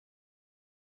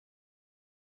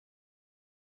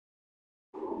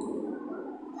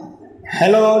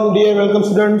Hello dear welcome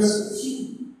students,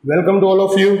 welcome to all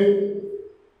of you.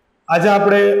 आज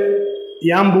આપણે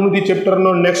યામ ભૂમિતિ ચેપ્ટર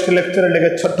નો નેક્સ્ટ લેક્ચર એટલે કે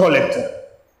છઠ્ઠો લેક્ચર.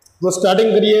 તો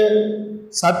સ્ટાર્ટિંગ કરીએ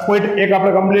 7.1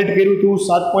 આપણે કમ્પ્લીટ કર્યું હતું.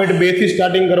 7.2 થી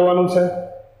સ્ટાર્ટિંગ કરવાનું છે.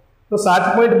 તો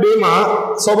 7.2 માં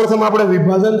સૌપ્રથમ આપણે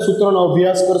વિભાજન સૂત્રનો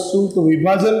અભ્યાસ કરશું. તો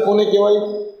વિભાજન કોને કહેવાય?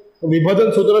 તો વિભાજન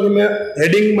સૂત્રથી મેં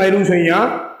હેડિંગ માર્યું છે. અહીંયા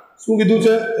શું કીધું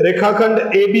છે? રેખાખંડ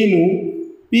AB નું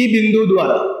P બિંદુ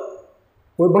દ્વારા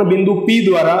कोईपण बिंदु P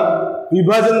द्वारा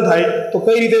विभाजन थाय तो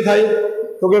कई रीते थाय?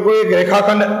 तो कि कोई एक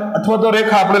रेखाखंड अथवा तो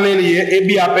रेखा आपणे लई लईए AB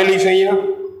आपेली छे. अहींया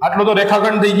आटलो तो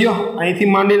रेखाखंड थई गयो. અહીંથી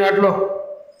માંડીને આટલો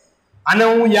આને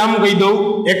હું યામ કહી દઉં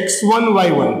x1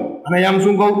 y1 અને યામ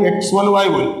શું કહું x1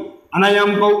 y1 અને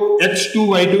યામ કહું x2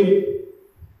 y2.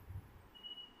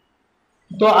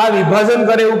 તો આ વિભાજન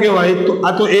કરે એવું કહેવાય. તો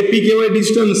આ તો AP કહેવાય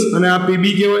ડિસ્ટન્સ અને આ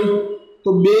PB કહેવાય.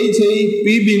 તો બે છે એ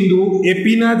P બિંદુ AP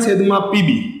ના છેદમાં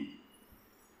PB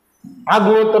આ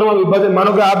ગુણોત્તરમાં વિભાજન.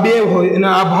 માનો કે આ 2 હોય અને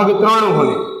આ ભાગ 3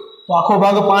 હોય તો આખો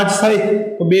ભાગ 5 થાય.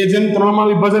 તો 2/3 માં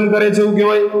વિભાજન કરે છે એવું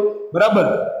કહેવાય. બરાબર.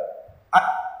 આ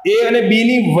A અને B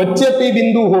ની વચ્ચે P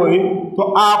બિંદુ હોય તો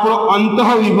આ આપણો અંતઃ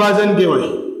વિભાજન કહેવાય.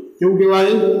 કેવું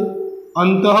કહેવાય?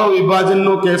 અંતઃ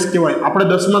વિભાજનનો કેસ કહેવાય. આપણે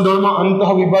 10મા ધોરણમાં અંતઃ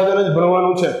વિભાજન જ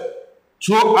ભણવાનું છે.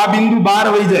 જો આ બિંદુ બહાર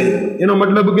વહી જાય એનો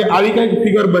મતલબ કે આવી કંઈક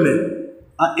ફિગર બને.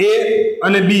 આ A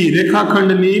અને B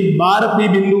રેખાખંડની બહાર P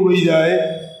બિંદુ વહી જાય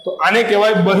તો આને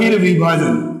કહેવાય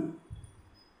બહિર્વિભાજન.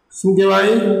 શું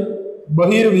કહેવાય?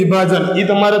 બહિર્વિભાજન. એ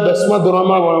તમારે 10મા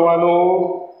ધોરણમાં ભણવાનો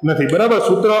નથી. બરાબર.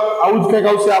 સૂત્ર આવું જ કંઈક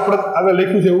આવશે. આપણે આગળ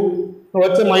લખ્યું છે એવું તો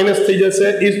વચ્ચે માઇનસ થઈ જશે.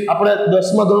 એ આપણે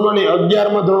 10મા ધોરણમાં નહીં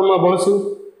 11મા ધોરણમાં ભણશું.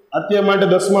 અત્યાર માટે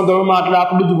 10મા ધોરણમાં એટલે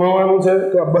આટલું જ ભણવાનું છે.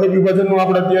 તો આ બહિર્વિભાજનનું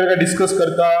આપણે અત્યારે કંઈ ડિસ્કસ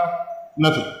કરતા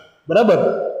નથી. બરાબર.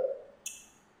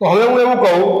 તો હવે હું એવું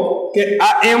કહું કે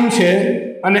આ M છે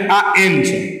અને આ N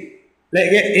છે. એટલે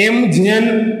કે m જેન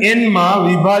n માં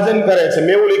વિભાજન કરે છે.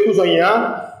 મેં એવું લખ્યું છે અહીંયા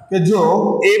કે જો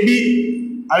AB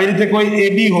આવી રીતે કોઈ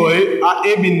AB હોય, આ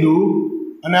A બિંદુ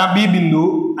અને આ B બિંદુ,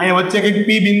 અહીંયા વચ્ચે કંઈક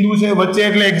P બિંદુ છે. વચ્ચે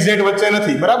એટલે એક્ઝેક્ટ વચ્ચે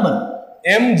નથી. બરાબર.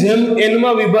 m જેમ n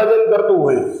માં વિભાજન કરતું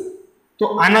હોય તો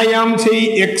આના યામ છે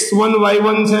એ x1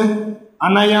 y1 છે,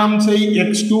 આના યામ છે એ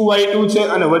x2 y2 છે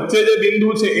અને વચ્ચે જે બિંદુ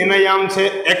છે એના યામ છે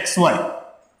xy.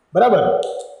 બરાબર.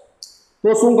 તો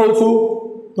શું કહું છું?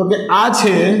 તો કે આ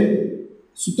છે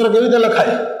સૂત્ર કેવી રીતે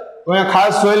લખાય? તો અહીંયા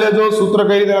ખાસ જોઈ લેજો સૂત્ર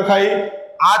કઈ રીતે લખાય.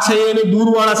 આ છે એની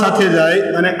દૂરવાળા સાથે જાય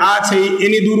અને આ છે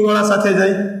એની દૂરવાળા સાથે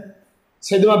જાય.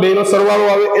 છેદમાં બેનો સરવાળો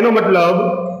આવે. એનો મતલબ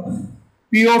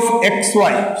P of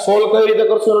xy સોલ્વ કઈ રીતે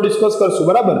કરશું એનો ડિસ્કસ કરશું.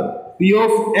 બરાબર. P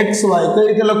of xy કઈ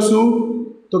રીતે લખશું?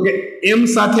 તો કે m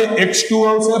સાથે x2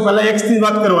 આવશે. પહેલા x થી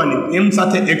વાત કરવાની. m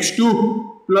સાથે x2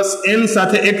 પ્લસ n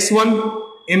સાથે x1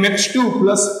 mx2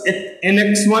 પ્લસ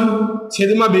nx1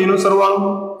 છેદમાં બેનો સરવાળો.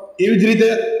 એવી જ રીતે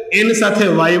n સાથે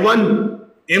y1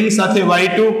 m સાથે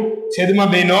y2 છેદમાં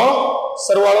બેનો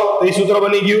સરવાળો. તો એ સૂત્ર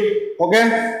બની ગયું. ઓકે.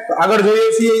 તો આગળ જોઈએ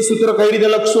છીએ એ સૂત્ર કઈ રીતે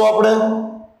લખશું આપણે.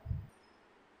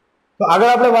 તો આગળ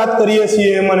આપણે વાત કરીએ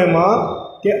છીએ એમાં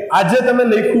કે આજે તમે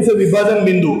લખ્યું છે વિભાજન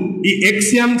બિંદુ એ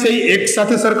x યામ છે એ x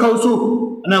સાથે સરખાવશું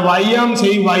અને y યામ છે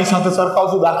એ y સાથે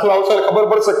સરખાવશું. દાખલા આવશે ખબર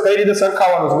પડશે કઈ રીતે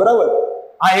સરખાવવાનું છે. બરાબર.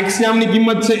 આ x યામની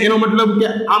કિંમત છે એનો મતલબ કે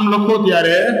આમ લખો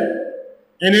ત્યારે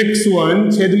nx1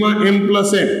 છેદમાં m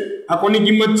પ્લસ n આ કોની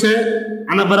કિંમત છે?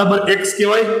 આના બરાબર x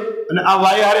કહેવાય. અને આ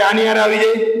y હારે આની હારે આવી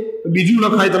જાય તો બીજું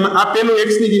લખાય. તમે આ પેલું x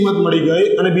ની કિંમત મળી ગઈ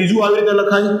અને બીજું આવી રીતે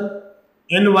લખાય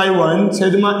ny1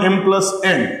 છેદમાં m પ્લસ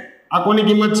n આ કોની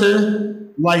કિંમત છે?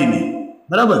 y ની.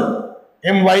 બરાબર.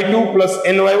 my2 પ્લસ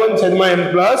ny1 છેદમાં m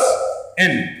પ્લસ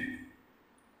n.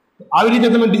 આવી રીતે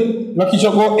તમે લખી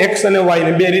શકો x અને y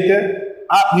ને બે રીતે.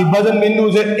 આ વિભાજન બિંદુ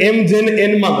છે m જેન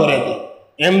n માં કરે છે.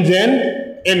 m જેન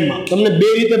n માં તમને બે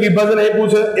રીતે વિભાજન આપ્યું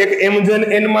છે. એક m જેન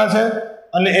n માં છે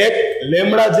અને એક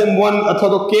લેમ્બડા જેમ 1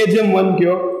 અથવા તો k જેમ 1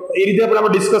 કયો. એ રીતે પણ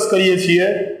આપણે ડિસ્કસ કરીએ છીએ.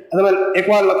 તમે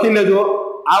એકવાર લખી લેજો.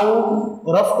 આ હું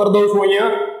રફ કરી દઉં છું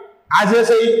અહીંયા. આ જે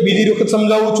છે એ બીજી વખત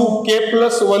સમજાવું છું k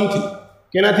પ્લસ 1 થી.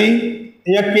 કેનાથી?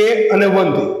 અહીંયા k અને 1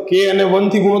 થી. k અને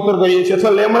 1 થી ગુણોત્તર કરીએ છીએ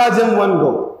અથવા લેમ્બડા જેમ 1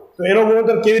 કહો તો એનો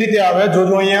ગુણોત્તર કેવી રીતે આવે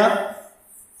જોજો. અહીંયા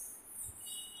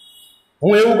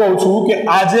હું એવું કહું છું કે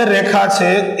આ જે રેખા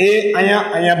છે એ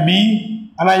અહીંયા B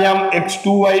અને અહીંયા x2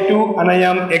 y2 અને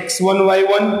અહીંયા x1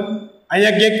 y1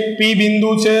 અહીંયા ક્યાંક P બિંદુ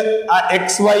છે. આ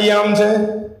xy યામ છે.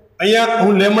 અહીંયા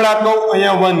હું લેમ્બડા કહું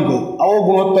અહીંયા 1 કહું. આવો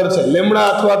ગુણોત્તર છે લેમ્બડા.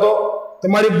 અથવા તો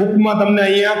તમારી બુકમાં તમને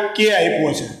અહીંયા k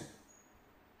આપ્યો છે.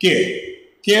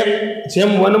 k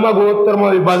જેમ 1 માં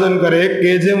ગુણોત્તરમાં વિભાજન કરે k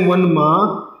જેમ 1 માં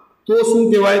તો શું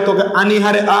કહેવાય? તો કે આની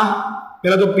હારે આ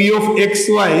પહેલા તો P of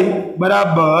xy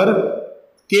બરાબર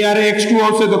k હારે x2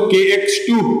 આવશે તો kx2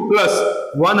 પ્લસ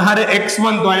 1 હારે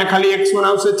x1 તો અહીંયા ખાલી x1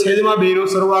 આવશે છેદમાં બેનો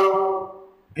સરવાળો.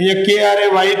 અહીંયા k હારે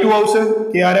y2 આવશે,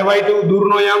 k હારે y2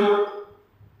 દૂરનો યામ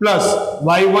પ્લસ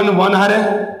y1 1 હારે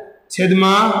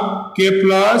છેદમાં k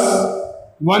પ્લસ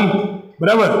 1,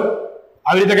 બરાબર.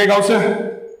 આવી રીતે કંઈક આવશે.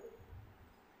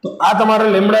 તો આ તમારે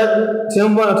લેમડા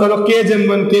જેમ 1 અથવા તો k જેમ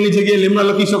 1, k ની જગ્યાએ લેમડા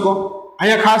લખી શકો.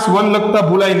 અહીંયા ખાસ 1 લખતા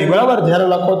ભૂલાય નહીં, બરાબર. જ્યારે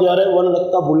લખો ત્યારે 1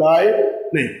 લખતા ભૂલાય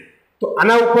નહીં. તો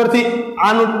આના ઉપરથી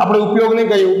આનો આપણે ઉપયોગ નહીં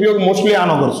કરીએ, ઉપયોગ મોસ્ટલી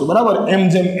આનો કરશું, બરાબર. m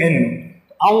જેમ n.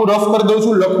 આ હું રફ કરી દઉં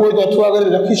છું. લખવું હોય તો અથવા આગળ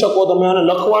લખી શકો તમે, અને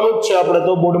લખવાનું જ છે આપણે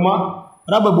તો બોર્ડમાં,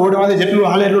 બરાબર. બોર્ડમાંથી જેટલું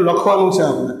હાલે એટલું લખવાનું છે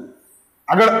આપણે.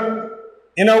 આગળ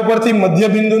એના ઉપરથી મધ્ય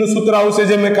બિંદુનું સૂત્ર આવશે,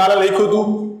 જે મેં કાલે લખ્યું હતું.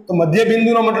 તો મધ્ય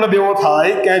બિંદુનો મતલબ એવો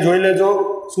થાય, ક્યાંય જોઈ લેજો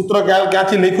સૂત્ર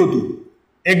ક્યાંથી લખ્યું હતું.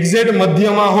 એક્ઝેક્ટ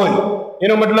મધ્યમાં હોય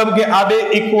એનો મતલબ કે આ બે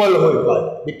ઇક્વલ હોય,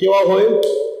 ભાઈ કેવા હોય?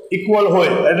 ઇક્વલ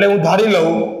હોય. એટલે હું ધારી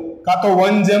લઉં કાં તો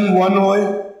 1 જેમ 1 હોય,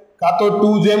 કાં તો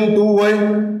 2 જેમ 2 હોય,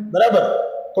 બરાબર.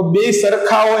 તો બે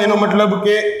સરખા હોય એનો મતલબ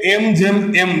કે m જેમ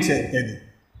m છે,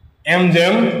 m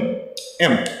જેમ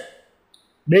m.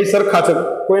 બે સરખા છે.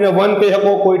 કોઈને 1 કહી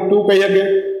શકો, કોઈ 2 કહી શકે,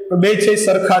 પણ બે છે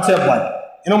સરખા છે ભાઈ.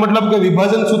 એનો મતલબ કે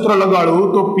વિભાજન સૂત્ર લગાડવું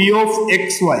તો p of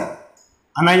xy,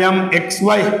 આના યામ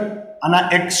xy, આના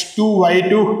x2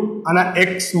 y2, આના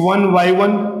x1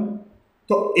 y1.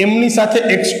 તો m ની સાથે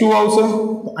x2 આવશે.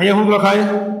 તો અહીંયા શું લખાય?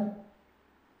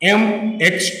 m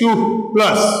x2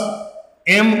 plus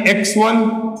m x1.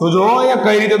 તો જો અહીંયા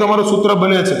કઈ રીતે તમારું સૂત્ર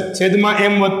બને છે, છેદમાં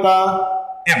m વત્તા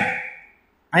m.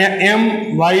 અહીંયા m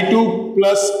y2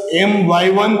 plus m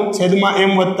y1 છેદમાં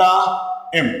m વત્તા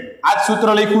m. આ જ સૂત્ર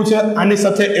લખ્યું છે. આની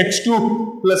સાથે x2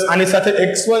 પ્લસ આની સાથે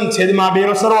x1 છેદમાં આ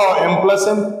બેનો સરવાળો m પ્લસ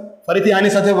m. ફરીથી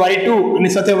આની સાથે y2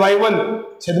 આની સાથે y1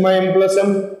 છેદમાં m પ્લસ m.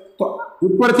 તો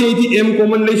ઉપરથી અહીંથી m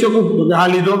કોમન લઈ શકું તો કે હા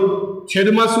લીધો.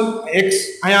 છેદમાં શું? x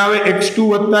અહીંયા આવે x2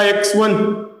 વત્તા x1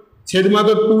 છેદમાં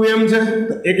તો 2m છે,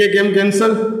 તો એક એક m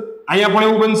કેન્સલ. અહીંયા પણ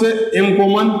એવું બનશે m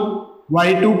common,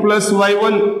 y2 plus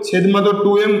y1 છેદમાં તો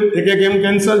 2m, એક એક m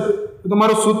કેન્સલ. તો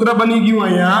તમારું સૂત્ર બની ગયું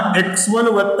અહીંયા x1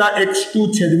 વત્તા x2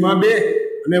 છેદમાં 2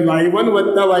 અને y1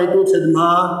 વત્તા y2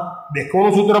 છેદમાં 2.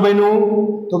 કોનું સૂત્ર બન્યું?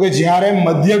 તો કે જ્યારે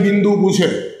મધ્ય બિંદુ પૂછે,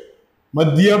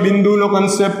 મધ્ય બિંદુનો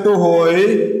કન્સેપ્ટ હોય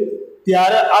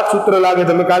ત્યારે આ સૂત્ર લાગે.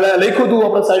 તમે કાલે લખ્યું હતું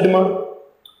આપણે સાઈડમાં.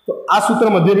 તો આ સૂત્ર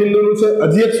મધ્ય બિંદુનું છે.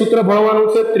 હજી એક સૂત્ર ભણવાનું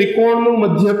છે, ત્રિકોણનું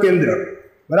મધ્ય કેન્દ્ર,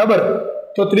 બરાબર.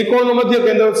 તો ત્રિકોણનું મધ્ય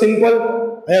કેન્દ્ર સિમ્પલ.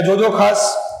 અહીંયા જોજો ખાસ,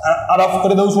 આ રફ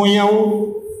કરી દઉં છું અહીંયા હું,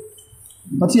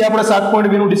 પછી આપણે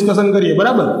 7.2 નું ડિસ્કશન કરીએ,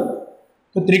 બરાબર.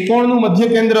 તો ત્રિકોણનું મધ્ય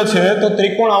કેન્દ્ર છે. તો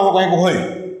ત્રિકોણ આવો કંઈક હોય,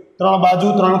 3 બાજુ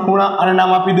 3 ખૂણા. આને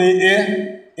નામ આપી દઈએ a,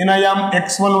 એના યામ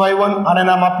x1 y1, આને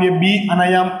નામ આપીએ b, આના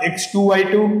યામ x2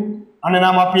 y2, આને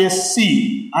નામ આપીએ c,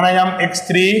 આના યામ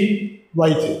x3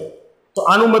 y3. તો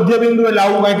આનું મધ્ય બિંદુ એટલે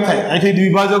આવું કંઈક થાય. અહીંથી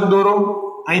દ્વિભાજક દોરો,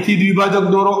 અહીંથી દ્વિભાજક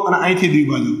દોરો અને અહીંથી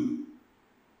દ્વિભાજક,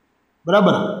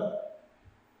 બરાબર.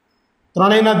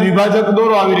 ત્રણેયના દ્વિભાજક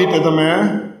દોરો આવી રીતે તમે.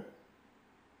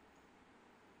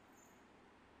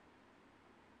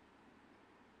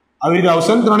 આવી રીતે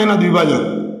આવશે ને ત્રણેયના દ્વિભાજક.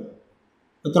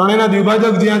 તો ત્રણેયના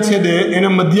દ્વિભાજક જ્યાં છેદે એને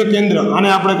મધ્ય કેન્દ્ર, આને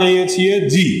આપણે કહીએ છીએ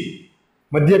G.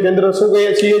 મધ્ય કેન્દ્ર શું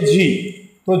કહીએ છીએ? G.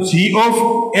 તો G of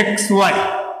xy,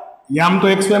 યામ તો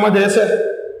xy માં જ રહેશે.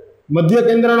 મધ્ય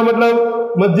કેન્દ્રનો મતલબ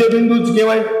મધ્ય બિંદુ જ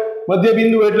કહેવાય. મધ્ય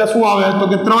બિંદુ એટલે શું આવે? તો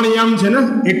કે 3 યામ છે ને,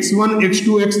 x1 x2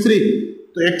 x3.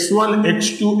 તો x1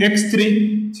 x2 x3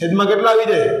 છેદમાં કેટલા આવી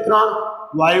જાય? 3.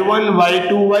 y1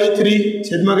 y2 y3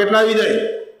 છેદમાં કેટલા આવી જાય?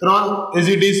 3 એઝ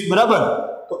ઇટ ઇઝ, બરાબર.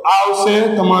 તો આ આવશે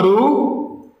તમારું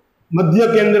મધ્ય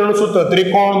કેન્દ્રનું સૂત્ર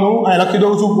ત્રિકોણનું. આ લખી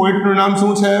દઉં છું, પોઈન્ટનું નામ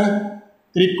શું છે?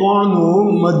 ત્રિકોણનું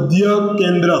મધ્ય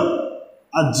કેન્દ્ર.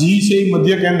 આ G છે એ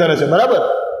મધ્ય કેન્દ્ર છે, બરાબર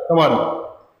તમારું.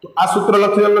 તો આ સૂત્ર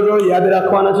લખી લેજો, યાદ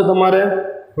રાખવાના છે તમારે.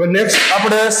 હવે નેક્સ્ટ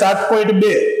આપણે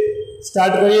 7.2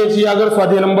 સ્ટાર્ટ કરીએ છીએ. આગળ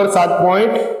સ્વાધ્યાય નંબર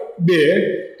 7.2.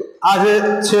 તો આ જે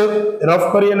છે રફ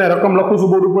કરી અને રકમ લખું છું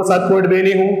બોર્ડ ઉપર 7.2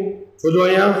 ની. હું જોજો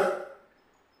અહીંયા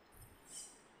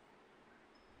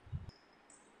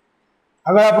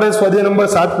આગળ આપણે સ્વાધ્યાય નંબર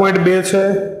 7.2 છે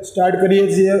સ્ટાર્ટ કરીએ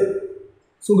છીએ.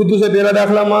 શું કીધું છે પહેલા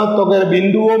દાખલામાં? તો કે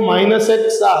બિંદુઓ -1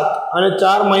 7 અને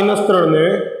 4 3 ને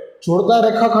જોડતા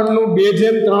રેખાખંડનું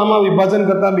 2:3 માં વિભાજન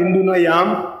કરતા બિંદુના યામ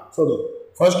શોધો.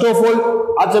 ફર્સ્ટ ઓફ ઓલ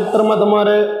આ ચેપ્ટરમાં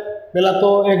તમારે પહેલા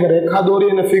તો એક રેખા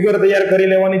દોરી અને ફિગર તૈયાર કરી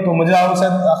લેવાની, તો મજા આવશે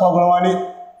દાખલો ગણવાની,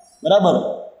 બરાબર.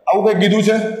 આવું કંઈક કીધું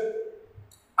છે.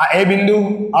 આ A બિંદુ,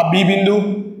 આ B બિંદુ,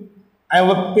 આ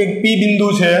એક P બિંદુ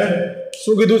છે.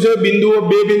 શું કીધું છે? બિંદુઓ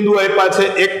 2 બિંદુ આપ્યા છે.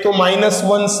 એક તો -1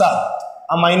 7,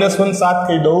 આ -1 7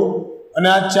 કહી દઉં, અને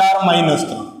આ 4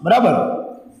 3, બરાબર.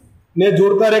 ને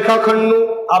જોડતા રેખાખંડનું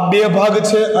આ 2 ભાગ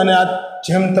છે અને આ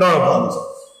જેમ 3 ભાગ છે.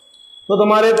 તો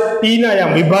તમારે P ના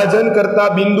યામ વિભાજન કરતા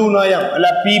બિંદુના યામ, એટલે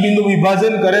P બિંદુ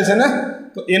વિભાજન કરે છે ને,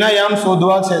 તો એના યામ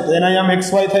શોધવા છે તો એના યામ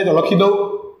xy થાય તો લખી દઉં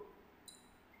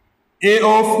a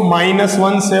of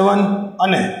 -17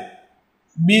 અને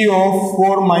b of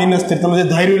 4 -3 તમે જે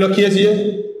ધાર્યું લખીએ છીએ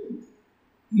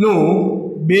નું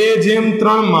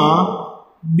 2/3 માં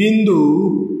બિંદુ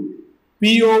p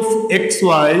of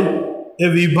xy એ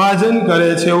વિભાજન કરે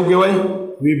છે એવું કહેવાય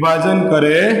વિભાજન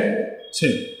કરે છે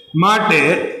માટે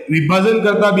વિભાજન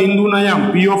કરતા બિંદુના યામ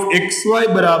p of xy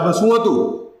બરાબર શું હતું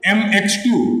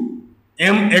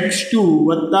mx2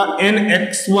 વત્તા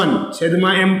nx1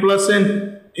 છેદમાં m plus n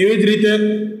એવી જ રીતે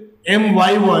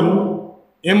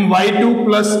my2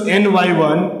 plus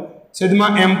ny1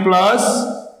 છેદમાં m plus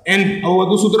n આવું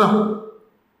હતું સૂત્ર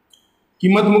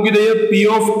કિંમત મૂકી દઈએ p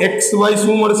of xy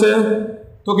શું મળશે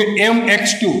તો કે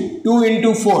mx2 2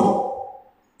 into 4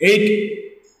 8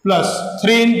 plus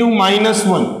 3 into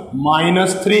 -1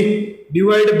 -3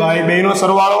 divided by 2 નો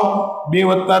સરવાળો 2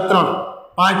 વત્તા 3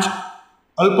 5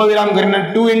 અલ્પવિરામ કરીને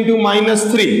 2 into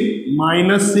 -3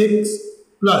 -6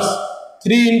 plus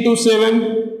 3 into 7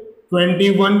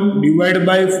 21 divided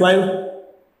by 5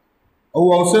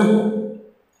 આવું આવશે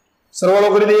સરવાળો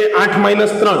કરી દઈએ 8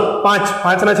 - 3 5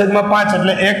 5 ના છેદમાં 5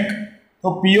 એટલે 1 તો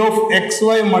p of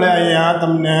xy મળે અહીંયા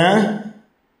તમને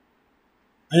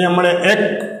અહીંયા મળે 1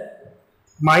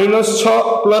 -6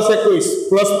 plus 21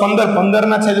 plus 15 15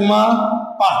 ના છેદમાં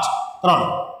 5 3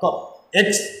 તો x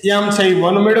યામ છે એ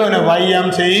 1 મેળો અને y યામ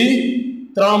છે એ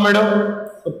 3 મેળો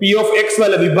તો p of xy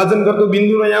એટલે વિભાજન કરતું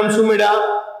બિંદુનો યામ શું મળ્યા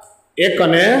 1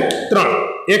 અને 3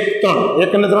 1 3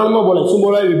 1 અને 3 માં બોલે શું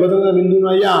બોલાય વિભાજન કરતા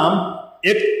બિંદુનો યામ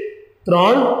 1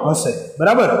 3 હશે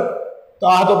બરાબર તો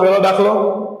આ તો પહેલો દાખલો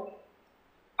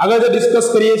આગળ જે ડિસ્કસ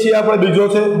કરીએ છીએ આપણે બીજો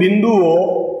છે બિંદુઓ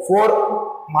 4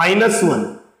 -1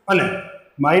 અને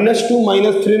 -2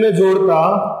 -3 ને જોડતા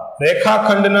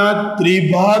રેખાખંડના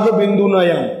ત્રિભાગ બિંદુના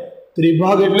યામ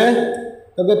ત્રિભાગ એટલે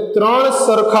તો કે ત્રણ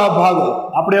સરખા ભાગ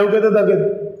આપણે એવું કહેતા હતા કે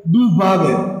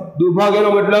દુભાગ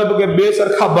એનો મતલબ કે બે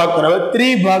સરખા ભાગ કરે હવે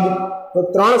ત્રિભાગ તો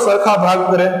ત્રણ સરખા ભાગ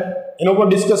કરે એનો પર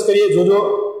ડિસ્કસ કરીએ જોજો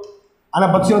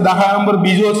આના પછીનો દાખલા નંબર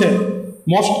બીજો છે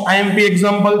મોસ્ટ IMP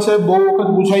એક્ઝામ્પલ છે બહુ વખત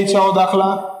પૂછાય છે આવો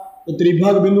દાખલા તો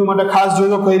ત્રિભાગ બિંદુ માટે ખાસ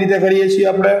જોજો કઈ રીતે કરીએ છીએ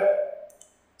આપણે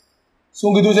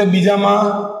શું કીધું છે બીજામાં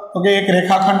તો કે એક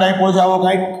રેખાખંડ આપ્યો છે આવો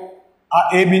કંઈક આ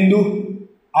એ બિંદુ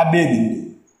આ બે બિંદુ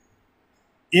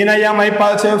એના યામ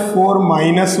આપ્યા છે 4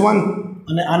 -1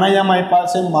 અને આના યામ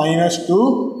આપ્યા છે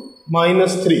 -2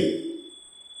 -3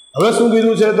 હવે શું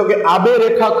કીધું છે તો કે આ બે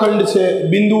રેખાખંડ છે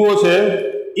બિંદુઓ છે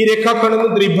એ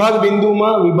રેખાખંડનું ત્રિભાગ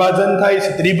બિંદુમાં વિભાજન થાય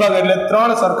છે ત્રિભાગ એટલે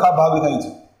ત્રણ સરખા ભાગ થાય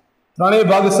છે ત્રણેય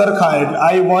ભાગ સરખા એટલે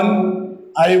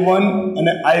I1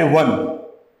 અને I1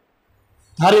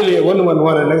 ધારી લઈએ 1 1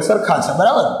 1 એટલે સરખા છે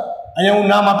બરાબર અહીંયા હું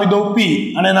નામ આપી દઉં P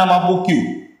અને નામ આપું Q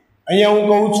અહીંયા હું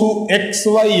કહું છું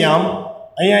XY યામ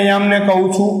અહીંયા યામને કહું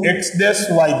છું X ડેશ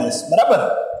Y ડેશ બરાબર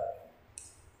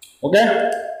ઓકે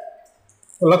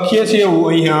તો લખીએ છીએ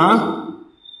એવું અહીંયા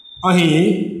અહીં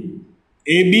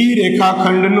AB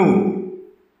રેખાખંડનું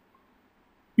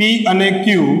P અને Q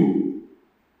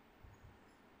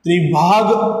ત્રિભાગ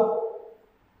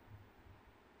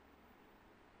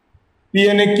P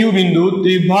અને Q બિંદુ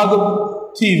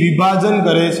ત્રિભાગથી વિભાજન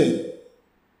કરે છે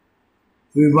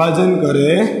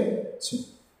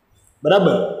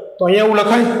બરાબર તો અહીંયા એવું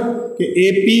લખાય કે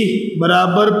AP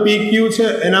બરાબર PQ છે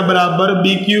એના બરાબર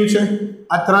BQ છે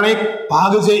આ ત્રણેય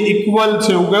ભાગ છે ઇક્વલ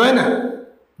છે એવું કહેવાય ને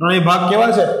ત્રણેય ભાગ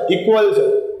કેવા છે ઇક્વલ છે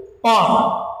પણ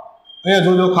અહીંયા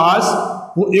જોજો ખાસ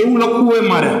હું એવું લખવું હોય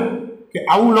મારે કે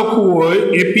આવું લખવું હોય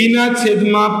AP ના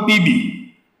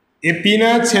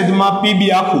છેદમાં PB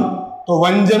આખું તો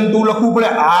 1/2 લખવું પડે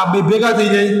આ બે ભેગા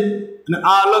થઈ જાય અને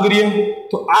આ અલગ રહે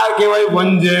તો આ કહેવાય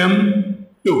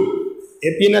 1/2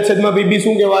 AP ના છેદમાં PB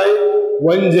શું કહેવાય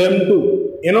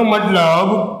 1/2 એનો મતલબ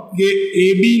કે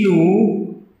AB નું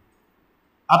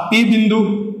આ P બિંદુ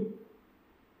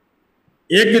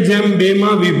 1/2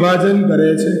 માં વિભાજન કરે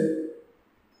છે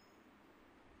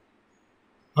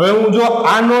હવે હું જો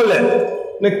આ નો લે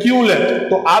ને Q લે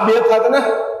તો આ બે થાત ને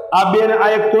આ બે ને આ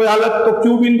એક કોઈ હાલત તો Q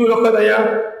બિંદુ લખત અહીંયા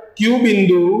Q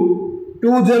બિંદુ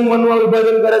 2/1 માં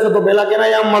વિભાજન કરે છે તો પહેલા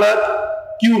કેના યામ મળત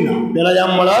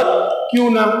Q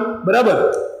ના બરાબર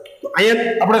તો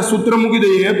અહીંયા આપણે સૂત્ર મૂકી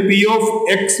દઈએ P of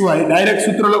xy ડાયરેક્ટ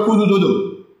સૂત્ર લખું છું જોજો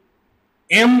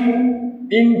m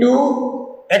into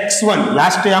x1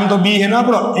 લાસ્ટ આમ તો b है ना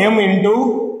આપણો m into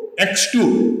x2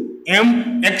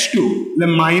 એટલે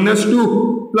 -2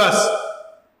 પ્લસ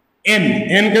n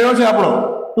કયો છે આપણો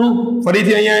 2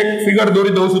 ફરીથી અહીંયા એક ફિગર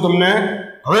દોરી દઉં છું તમને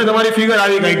હવે તમારી ફિગર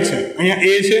આવી કંઈક છે અહીંયા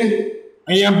a છે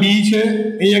અહીંયા b છે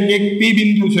અહીંયા એક p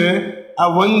બિંદુ છે આ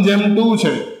 1/2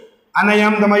 છે આના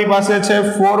યામ તમારી પાસે છે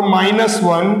 4 - 1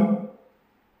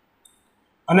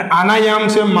 અને આના યામ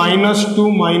છે -2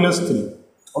 -3.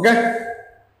 ઓકે,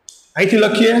 અહીંથી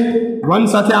લખીએ 1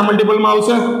 સાથે આ મલ્ટીપલમાં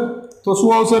આવશે તો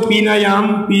શું આવશે? p ના યામ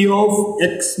p of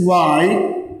xy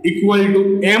equal to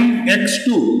mx2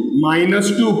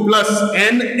 -2 plus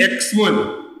nx1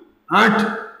 8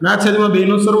 ના છેદમાં 2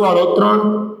 નો સરવાળો 3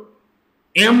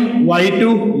 my2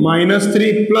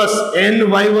 -3 plus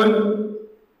ny1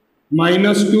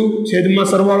 -2 છેદમાં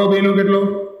સરવાળો 2 નો કેટલો?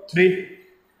 3.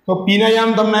 તો p ના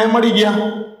યામ તમને અહીં મળી ગયા.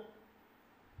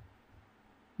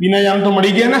 p ના યામ તો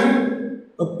મળી ગયા ને.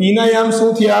 તો p ના યામ શું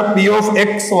થયા? p of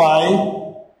xy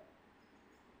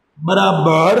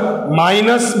બરાબર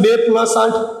 -2 plus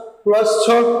 8 plus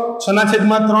 6 6 ના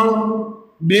છેદમાં 3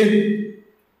 2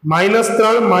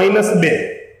 -3 -2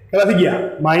 કેટલા થઈ ગયા?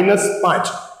 -5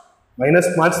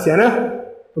 -5 થયા ને.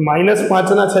 તો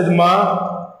 -5 ના છેદમાં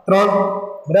 3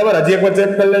 બરાબર. હજી એકવાર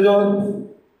ચેક કરી લેજો.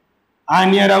 આ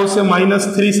નિયર આવશે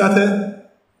 -3 સાથે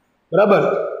બરાબર.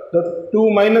 તો 2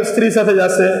 -3 સાથે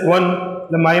જશે 1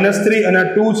 એટલે -3 અને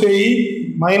 2 છે એ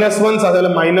 -1 સાથે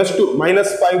એટલે -2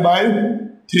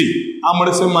 -5/3 આ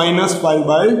મળશે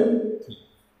 -5/3.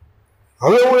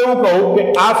 હવે હું એવું કહું કે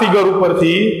આ ફિગર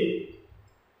ઉપરથી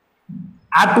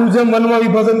આ 2 જેમ 1 માં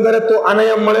વિભાજન કરે તો આને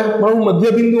એમ મળે. પણ હું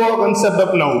મધ્યબિંદુ વાળો કન્સેપ્ટ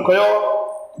અપનાવું. કયો?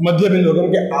 મધ્યબિંદુ. કેમ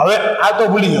કે હવે આ તો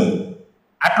ભૂલી જાઓ,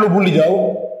 આટલું ભૂલી જાઓ.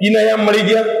 p ના યામ મળી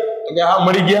ગયા તો કે હા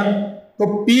મળી ગયા. તો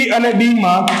p અને d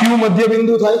માં q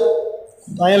મધ્યબિંદુ થાય.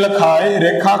 તો અહીંયા લખાય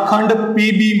રેખાખંડ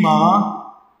pb માં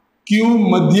q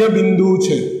મધ્યબિંદુ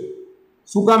છે.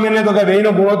 શું કામ? એને તો કે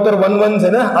બેયનો ગુણોત્તર 1:1 છે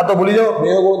ને. આ તો ભૂલી જાઓ,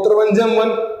 બેયનો ગુણોત્તર 1:1.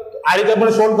 આ રીતે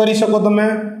પણ સોલ્વ કરી શકો તમે.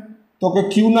 તો કે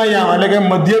q ના યામ એટલે કે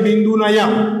મધ્યબિંદુના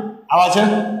યામ આવા છે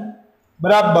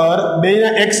બરાબર.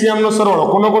 બેયના x યામનો સરવાળો.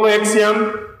 કોનો x યામ?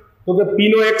 તો કે p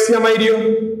નો x યામ આવી રહ્યો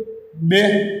 2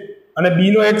 અને b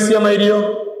નો x યામ આવી રહ્યો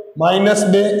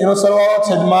 -2. એનો સરવાળો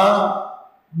છેદમાં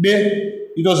 2.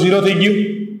 એ તો 0 થઈ ગયું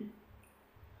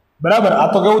બરાબર. આ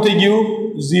તો કેવું થઈ ગયું?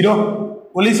 0.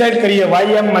 ઓલી સાઈડ કરીએ y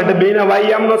યામ માટે. બેયના y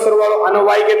યામનો સરવાળો. આનો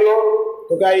y કેટલો?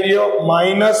 તો કે આવી રહ્યો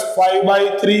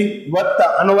 -5/3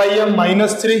 વત્તા આનો y યામ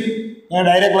 -3. અને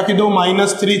ડાયરેક્ટ લખી દઉં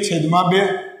 -3 છેદમાં 2.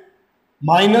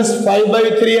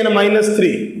 -5/3 અને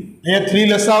 -3 અહીંયા 3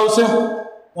 લસા આવશે.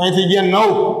 અહીં થઈ ગયા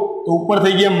 9. તો ઉપર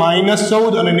થઈ ગયા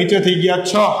 -14 અને નીચે થઈ ગયા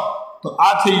 6. તો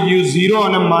આ થઈ ગયું 0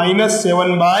 અને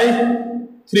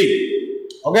 -7/3.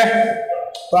 ઓકે,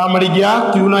 તો આ મળી ગયા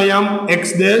q ના યામ x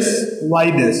ડેશ y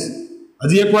ડેશ.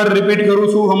 હજી એકવાર રિપીટ કરું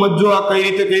છું, સમજો આ કઈ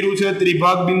રીતે કર્યું છે.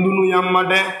 ત્રિભાગ બિંદુનું યામ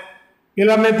માટે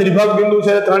પેલા મેં ત્રિભાગ બિંદુ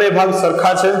છે, ત્રણેય ભાગ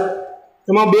સરખા છે,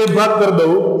 એમાં 2 ભાગ કરી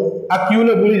દઉં. આ q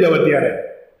ને ભૂલી જાવ અત્યારે.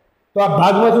 તો આ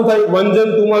ભાગમાં શું થાય?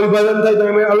 1:2 માં વિભાજન થાય. તો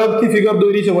મેં અલગથી ફિગર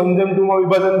દોરી છે. 1:2 માં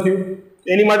વિભાજન થયું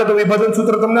એની માટે તો વિભાજન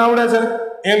સૂત્ર તમને આવડે છે.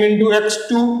 m ×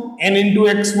 x2 n ×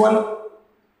 x1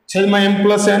 છેદમાં m +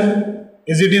 n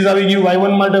as it is આવી ગયું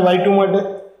y1 માટે y2 માટે.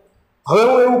 હવે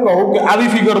હું એવું કહું કે આવી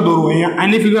ફિગર દોરું. અહીંયા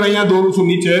આની ફિગર અહીંયા દોરું છું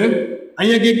નીચે.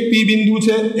 અહીંયા એક p બિંદુ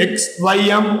છે x y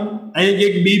યામ, અહીંયા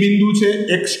એક b બિંદુ છે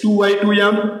x2 y2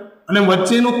 યામ, અને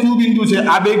વચ્ચેનો q બિંદુ છે.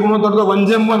 આ બે ગુણોત્તર તો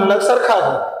 1:1 એટલે સરખા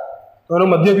છે. તો એનો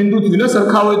મધ્ય બિંદુ થયું ને,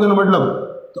 સરખા હોય તો એનો મતલબ.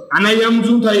 તો આના યામ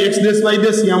શું થાય? x ડેશ y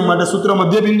ડેશ યામ માટે સૂત્ર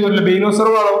મધ્ય બિંદુ એટલે બેયનો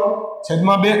સરવાળો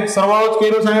છેદમાં 2. સરવાળો જ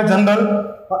કર્યો છે અહીંયા જનરલ.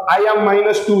 આ યામ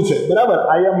 -2 છે બરાબર.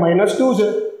 આ યામ -2 છે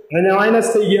અને માઇનસ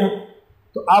થઈ ગયા.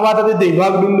 તો આ વાત હતી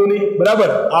દ્વિભાગ બિંદુની બરાબર.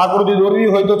 આ આકૃતિ દોરવી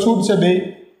હોય તો છૂટ છે, બે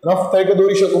રફ તરીકે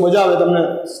દોરી શકો, મજા આવે, તમને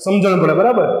સમજણ પડે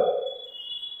બરાબર.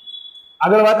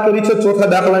 આગળ વાત કરી છે ચોથા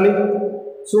દાખલાની.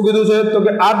 શું કીધું છે? તો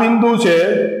કે આ બિંદુ છે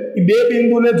એ બે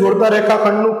બિંદુને જોડતા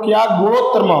રેખાખંડનું કયા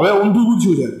ગુણોત્તરમાં, હવે ઊંધું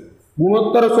પૂછ્યું છે,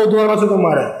 ગુણોત્તર શોધવાનો છે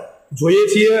તમારે. જોઈએ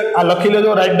છીએ, આ લખી લેજો,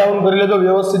 રાઇટ ડાઉન કરી લેજો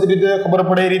વ્યવસ્થિત રીતે, ખબર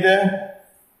પડે એ રીતે.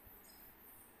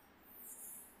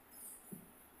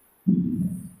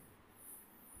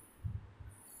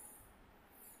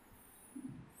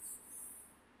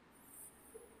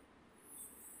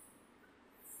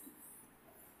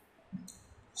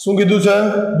 શું કીધું છે?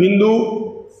 બિંદુ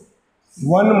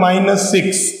 1 -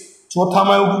 6.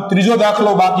 ચોથામાં ત્રીજો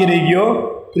દાખલો બાકી રહી ગયો.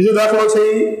 ત્રીજો દાખલો છે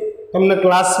એ તમને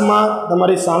ક્લાસમાં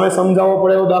તમારી સામે સમજાવવો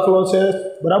પડે એવો દાખલો છે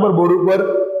બરાબર, બોર્ડ ઉપર.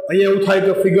 અહીંયા એવું થાય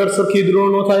કે ફિગર સરખી ડ્રો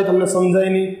ન થાય, તમને સમજાય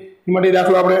નહીં. એ માટે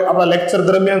દાખલો આપણે આપણા લેક્ચર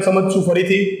દરમિયાન સમજશું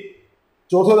ફરીથી.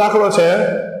 ચોથો દાખલો છે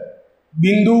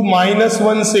બિંદુ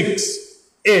 -1 6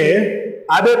 એ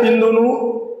આ બે બિંદુનું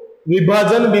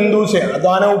વિભાજન બિંદુ છે. તો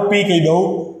આને હું P કહી દઉં.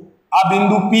 આ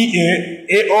બિંદુ P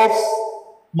એ ઓફ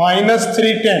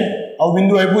 -3 10 આવું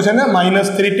બિંદુ આપ્યું છે ને,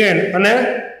 -3 10, અને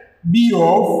B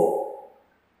ઓફ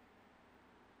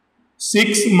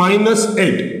 6 -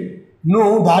 8 નું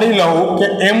ધારી લઉં કે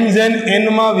m/n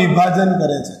માં વિભાજન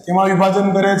કરે છે. કેમાં વિભાજન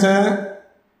કરે છે?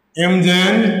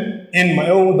 m/n માં.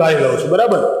 એવું હું ધારી લઉં છું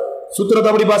બરાબર. સૂત્ર તો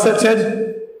આપણી પાસે છે જ.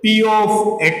 P of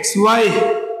xy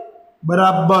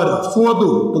બરાબર શું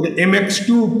હતું તો કે mx2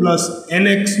 plus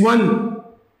nx1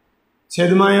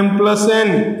 છેદમાં m plus n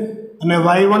અને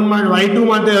y1 માં y2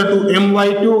 માટે હતું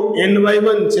my2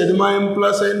 ny1 છેદમાં m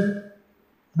plus n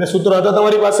બે સૂત્ર હતા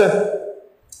તમારી પાસે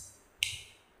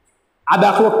આ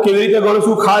દાખલો કેવી રીતે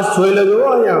ગણશું ખાસ જોઈ લેજો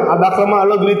અહીંયા આ દાખલામાં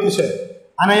અલગ રીત છે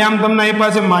અને આમ તમને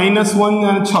આપ્યા છે -1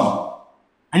 અને 6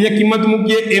 અહીંયા કિંમત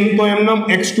મૂકીએ m તો એમનો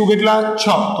x2 કેટલા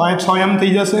 6 તો અહીંયા 6m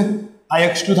થઈ જશે આ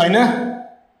x2 થાય ને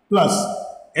પ્લસ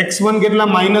x1 કેટલા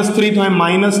 -3 તો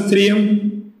અહીંયા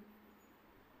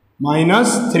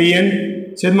 -3m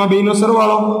છેદમાં બેનો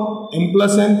સરવાળો m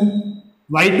plus n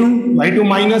y2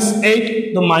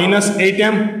 -8 તો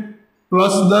 -8m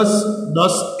પ્લસ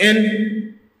 10n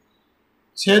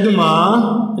છેદમાં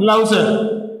કેટલા આવશે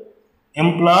m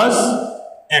plus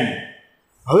n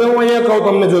હવે હું અહીંયા કહું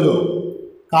તમને જોજો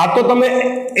કાં તો તમે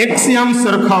x યામ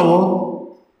સરખાવો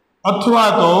અથવા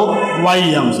તો y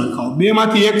યામ સરખાવો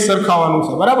બેમાંથી એક સરખાવવાનું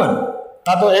છે બરાબર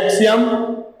કાં તો x યામ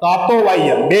કાં તો y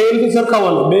યામ બે એમથી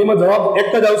સરખાવવાનું બેમાં જવાબ એક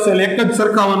જ આવશે એટલે એક જ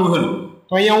સરખાવવાનું છે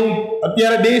તો અહીંયા હું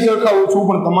અત્યારે બે સરખાવું છું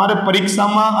પણ તમારે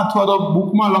પરીક્ષામાં અથવા તો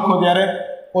બુકમાં લખો ત્યારે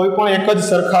કોઈ પણ એક જ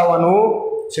સરખાવવાનું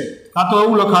છે કાં તો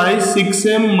એવું લખાય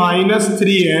 6m -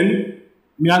 3n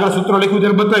મેં આગળ સૂત્ર લખ્યું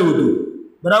ત્યારે બતાવ્યું હતું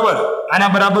બરાબર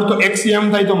આના બરાબર તો x m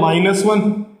થાય તો -1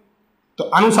 તો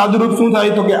આનું સાદું રૂપ શું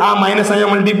થાય તો કે આ માઈનસ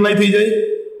અહીંયા મલ્ટીપ્લાય થઈ જાય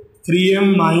 3m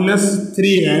 -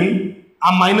 3n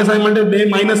આ માઈનસ અહીંયા માટે બે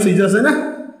માઈનસ થઈ જશે ને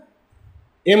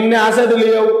m ને આ સાઈડ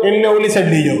લઈ આવું n ને ઓલી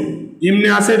સાઈડ લઈ જાઉં m ને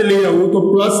આ સાઈડ લઈ આવું તો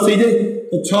પ્લસ થઈ જાય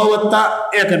તો 6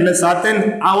 + 1 એટલે 7n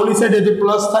આ ઓલી સાઈડ એટલે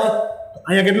પ્લસ થાય તો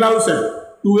અહીંયા કેટલા આવશે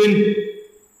 2n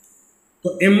તો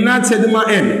m ના છેદમાં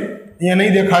n અહીંયા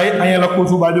નહીં દેખાય અહીંયા લખું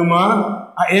છું બાજુમાં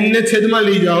આ n ને છેદમાં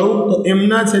લઈ જાઓ તો m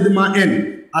ના છેદમાં n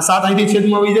આ 7 અહીંથી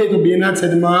છેદમાં આવી જાય તો 2 ના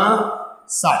છેદમાં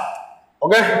 7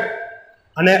 ઓકે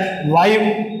અને y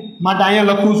માટે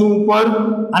અહીંયા લખું છું ઉપર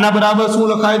આના બરાબર શું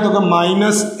લખાય તો કે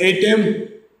 -8m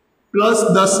પ્લસ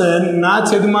 10n ના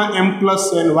છેદમાં m પ્લસ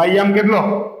n y આમ કેટલો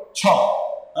 6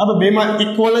 બરાબર બેમાં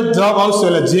ઇક્વલ જ જવાબ આવશે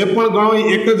એટલે જે પણ ગણો એ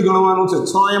એક જ ગણવાનું છે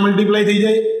 6 અહીંયા મલ્ટીપ્લાય થઈ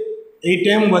જાય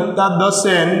 8m +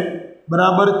 10n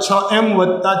બરાબર 6m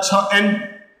 + 6n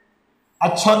આ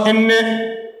 6n ને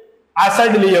આ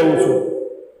સાઈડ લઈ આવું છું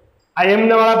આ m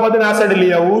ને વાળા પદને આ સાઈડ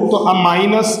લઈ આવું તો આ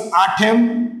 -8m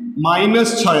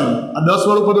 - 6m આ 10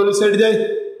 વાળું પદ ઓલી સાઈડ જાય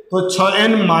તો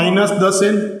 6n -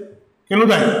 10n કેટલું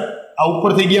થાય આ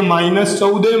ઉપર થઈ ગયા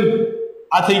 -14m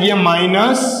આ થઈ ગયા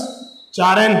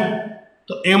 -4n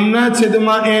તો m ના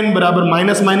છેદમાં n બરાબર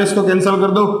માઈનસ માઈનસ તો કેન્સલ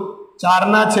કરી દો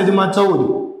 4 ના છેદમાં 14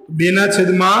 2 ના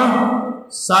છેદમાં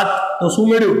 7 તો શું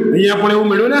મળ્યું અહીંયા પણ એવું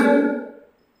મળ્યું ને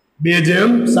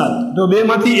 2/7 તો બે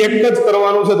માંથી એક જ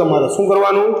કરવાનું છે તમારે શું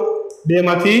કરવાનું બે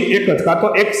માંથી એક જ કાં તો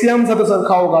x યામ સાથે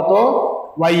સરખાવો કાં તો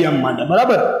y યામ માટે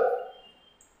બરાબર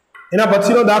એના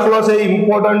પછીનો દાખલો છે એ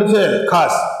ઇમ્પોર્ટન્ટ છે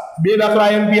ખાસ બે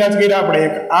દાખલા IMP આજ કર્યા આપણે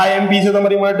એક આ IMP છે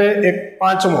તમારી માટે એક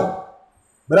પાંચમો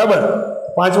બરાબર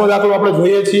પાંચમો દાખલો આપણે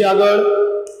જોઈએ છીએ આગળ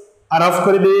આ રફ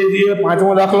કરી દઈએ છીએ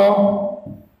પાંચમો દાખલો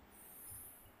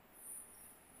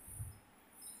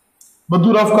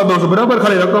બધું રફ કરી દઉં છું બરાબર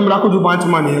ખાલી રકમ રાખું છું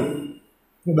પાંચમાની એક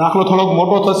દાખલો થોડોક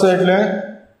મોટો થશે એટલે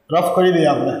રફ કરી દઈએ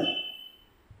આપણે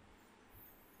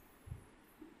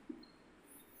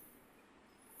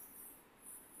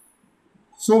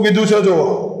શું કીધું છે જો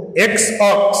x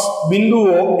અક્ષ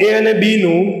બિંદુઓ a અને b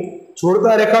નું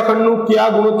જોડતા રેખાખંડનું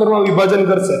કયા ગુણોત્તરમાં વિભાજન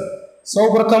કરશે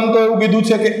સૌપ્રથમ તો એવું કીધું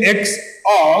છે કે x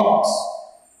અક્ષ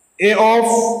a of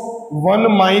 1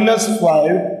 -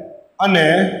 5 અને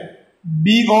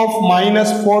b of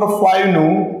 -4 5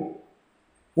 નું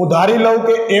હું ધારી લઉં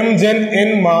કે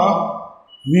m/n માં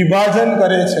વિભાજન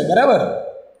કરે છે બરાબર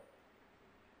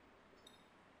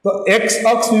તો x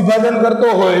અક્ષ વિભાજન કરતો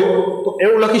હોય તો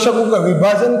એવું લખી શકું કે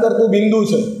વિભાજન કરતું બિંદુ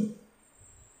છે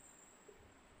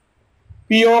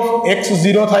p of x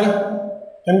 0 થાય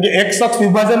કેમ કે x અક્ષ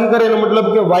વિભાજન કરે એનો મતલબ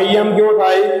કે y યામ કેવો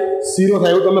થાય 0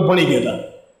 થાય એવું તમે ભણી ગયા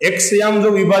x યામ જો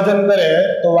વિભાજન કરે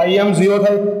તો y યામ 0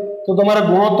 થાય તો તમારે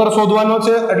ગુણોત્તર શોધવાનો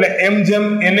છે એટલે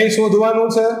m/n શોધવાનું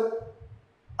છે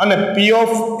અને p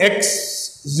of x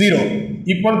 0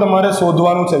 એ પણ તમારે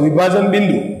શોધવાનું છે વિભાજન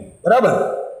બિંદુ બરાબર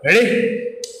રેડી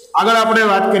આગળ આપણે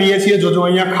વાત કરીએ છીએ જોજો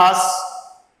અહીંયા ખાસ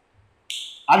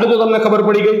આટલું તો તમને ખબર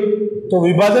પડી ગઈ તો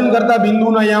વિભાજન કરતા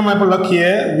બિંદુના યામ આપણે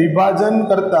લખીએ વિભાજન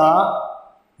કરતા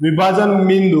વિભાજન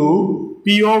બિંદુ p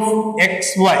of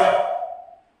xy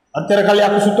અત્યારે ખાલી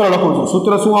આખું સૂત્ર લખું છું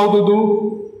સૂત્ર શું આવતું હતું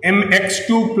mx2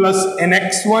 +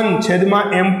 nx1 છેદમાં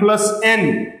m + n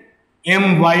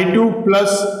my2 +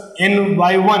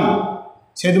 ny1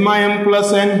 છેદમાં m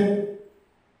 + n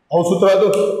આવું સૂત્ર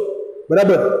હતું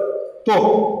બરાબર તો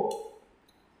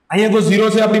અહીંયા તો 0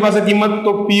 છે આપણી પાસે કિંમત,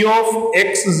 તો p of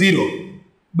x0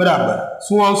 બરાબર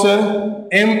શું આવશે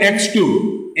mx2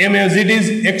 m as it is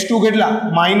x2 કેટલા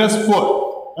 -4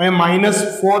 હવે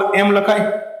 -4m લખાય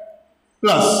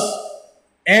પ્લસ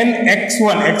n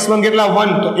x1 કેટલા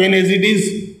 1 તો n as it is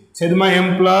છેદમાં m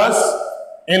પ્લસ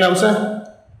n આવશે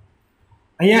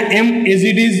અહીંયા m as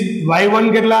it is y1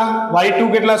 કેટલા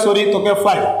y2 કેટલા સોરી તો કે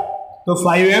 5 તો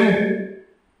 5m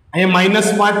અહીંયા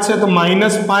 -5 છે તો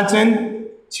 -5n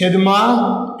છેદમાં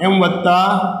m વત્તા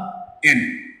n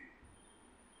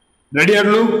રેડી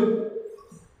આટલું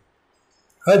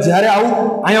હવે જ્યારે આવું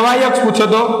અહીંયા y અક્ષ પૂછો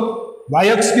તો y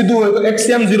અક્ષ કીધું હોય તો x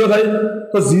m 0 થાય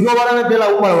તો 0 વાળાને પહેલા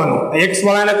ઉપાડવાનું x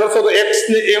વાળાને કરશો તો x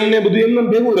ને m ને બધું એમને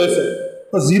ભેગું રહેશે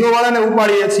તો 0 વાળાને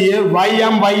ઉપાડીએ છીએ y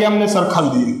આમ ને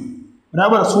સરખાવી દઈએ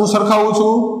બરાબર શું સરખાવું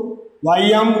છું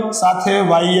y આમ સાથે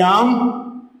y આમ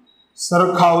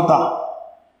સરખાવતા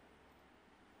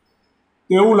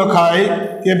તો એવું લખાય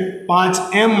કે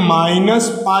 5m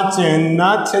 - 5n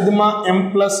ના છેદમાં m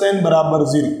 + n બરાબર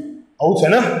 0 આવું છે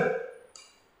ને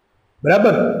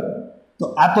બરાબર તો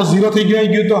આ તો 0 થઈ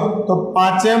ગયું તો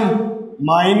 5m -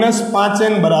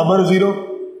 5n બરાબર 0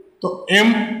 તો m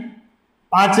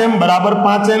 5m બરાબર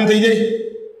 5n થઈ જાય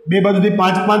બે બાજુથી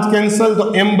 5 5 કેન્સલ તો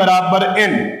m બરાબર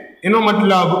n એનો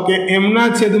મતલબ કે m ના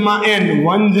છેદમાં n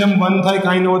 1/1 થાય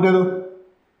કાંઈ ન વધે તો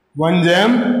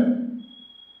 1/1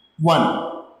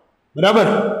 બરાબર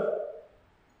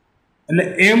એટલે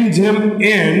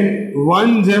m/n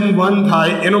 1/1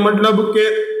 થાય એનો મતલબ કે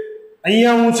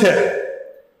અહીંયા હું છે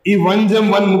એ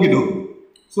 1/1 મૂકી દઉં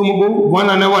શું મૂકું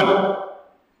 1 અને 1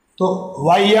 તો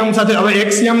y યામ સાથે હવે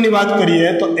x યામની વાત કરીએ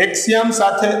તો x યામ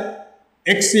સાથે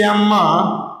x યામમાં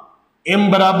m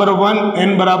બરાબર 1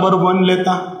 n બરાબર 1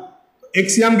 લેતા x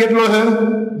યામ કેટલો છે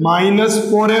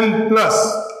 -4m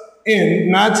 + n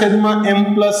ના છેદમાં m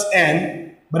 + n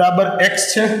બરાબર x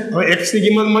છે હવે x ની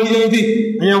કિંમત મળી જાય હતી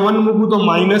અહીંયા 1 મૂકું તો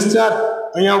 -4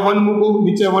 અહીંયા 1 મૂકું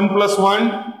નીચે 1 +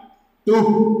 1 2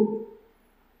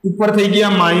 ઉપર થઈ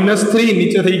ગયા -3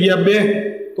 નીચે થઈ ગયા 2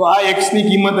 તો આ x ની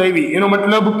કિંમત આવી એનો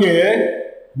મતલબ કે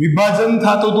વિભાજન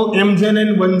થતું હતું m/n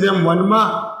 1/1 માં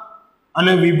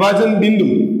અને વિભાજન બિંદુ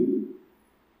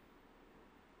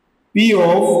p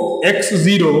of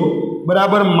x0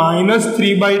 બરાબર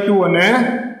 -3/2 અને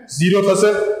 0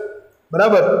 થશે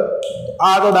બરાબર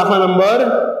આ તો દાખલા નંબર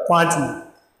 5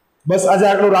 બસ આજે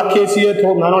આટલું રાખીએ છીએ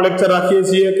થોડો નાનો લેક્ચર રાખીએ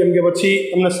છીએ કેમ કે પછી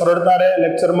તમને સરળતા રહે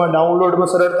લેક્ચરમાં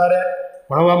ડાઉનલોડમાં સરળતા રહે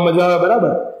ભણવામાં મજા આવે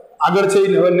બરાબર આગળ છે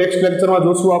હવે નેક્સ્ટ લેક્ચરમાં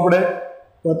જોશું આપણે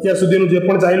તો અત્યાર સુધીનું જે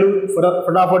પણ ચાલ્યું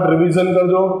ફટાફટ રિવિઝન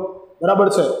કરજો બરાબર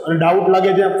છે અને ડાઉટ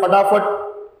લાગે ત્યાં ફટાફટ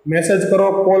મેસેજ કરો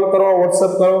કોલ કરો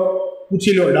વોટ્સઅપ કરો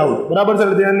પૂછી લો ડાઉટ બરાબર છે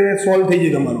ત્યાંને સોલ્વ થઈ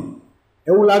જાય તમારું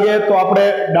એવું લાગે તો આપણે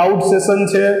ડાઉટ સેશન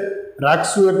છે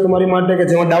રાખશું એક તમારી માટે કે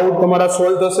જેમાં ડાઉટ તમારા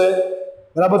સોલ્વ થશે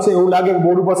બરાબર છે એવું લાગે કે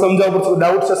બોર્ડ ઉપર સમજાવવું પડશે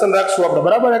ડાઉટ સેશન રાખશું આપણે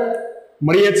બરાબર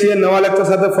મળીએ છીએ નવા લેક્ચર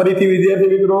સાથે ફરીથી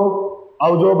વિદ્યાર્થી મિત્રો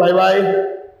આવજો બાય બાય